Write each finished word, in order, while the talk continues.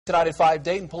Tonight at 5,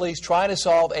 Dayton police trying to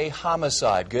solve a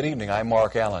homicide. Good evening, I'm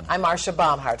Mark Allen. I'm Marsha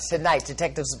Baumhart. Tonight,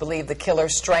 detectives believe the killer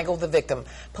strangled the victim.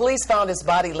 Police found his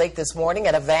body late this morning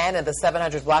in a van in the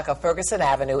 700 block of Ferguson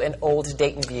Avenue in Old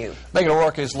Dayton View. Megan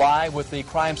O'Rourke is live with the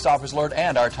Crime Stoppers alert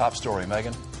and our top story.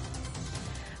 Megan.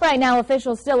 Right now,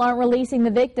 officials still aren't releasing the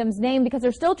victim's name because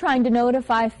they're still trying to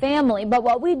notify family. But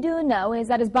what we do know is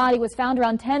that his body was found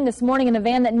around 10 this morning in a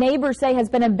van that neighbors say has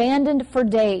been abandoned for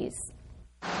days.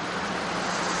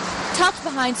 Tucked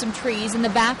behind some trees in the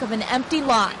back of an empty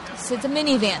lot sits a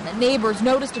minivan that neighbors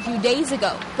noticed a few days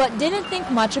ago, but didn't think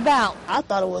much about. I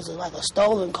thought it was like a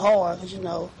stolen car, because, you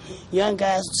know, young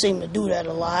guys seem to do that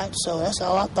a lot, so that's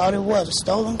all I thought it was, a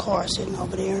stolen car sitting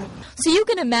over there. So you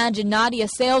can imagine Nadia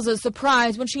Sales'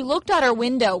 surprise when she looked out her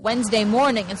window Wednesday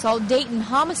morning and saw Dayton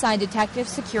homicide detectives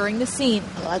securing the scene.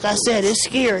 Like I said, it's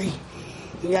scary.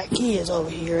 You got kids over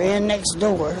here and next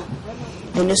door.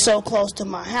 And it's so close to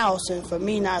my house, and for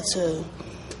me not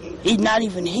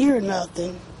even hear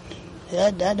nothing,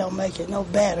 that don't make it no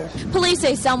better. Police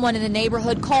say someone in the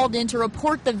neighborhood called in to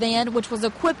report the van, which was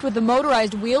equipped with a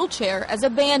motorized wheelchair, as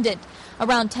abandoned.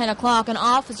 Around 10 o'clock, an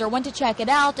officer went to check it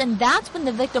out, and that's when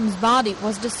the victim's body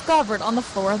was discovered on the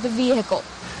floor of the vehicle.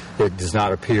 It does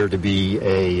not appear to be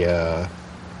a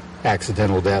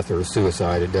accidental death or a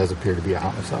suicide. It does appear to be a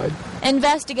homicide.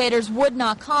 Investigators would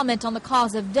not comment on the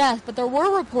cause of death, but there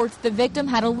were reports the victim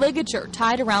had a ligature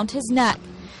tied around his neck.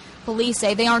 Police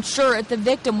say they aren't sure if the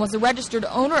victim was the registered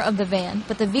owner of the van,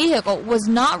 but the vehicle was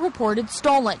not reported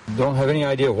stolen. Don't have any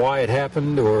idea why it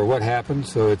happened or what happened,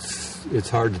 so it's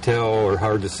hard to tell or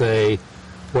hard to say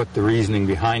what the reasoning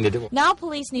behind it. Now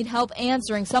police need help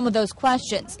answering some of those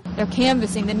questions. They're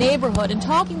canvassing the neighborhood and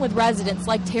talking with residents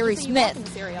like Terry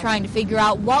Smith, trying to figure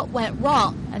out what went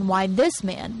wrong and why this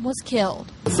man was killed.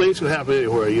 Things can happen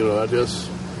anywhere, you know, I just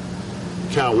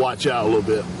kind of watch out a little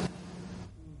bit.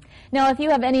 Now, if you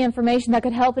have any information that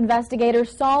could help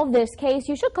investigators solve this case,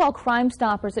 you should call Crime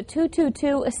Stoppers at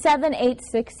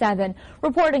 222-7867.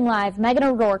 Reporting live, Megan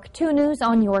O'Rourke, 2 News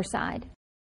on your side.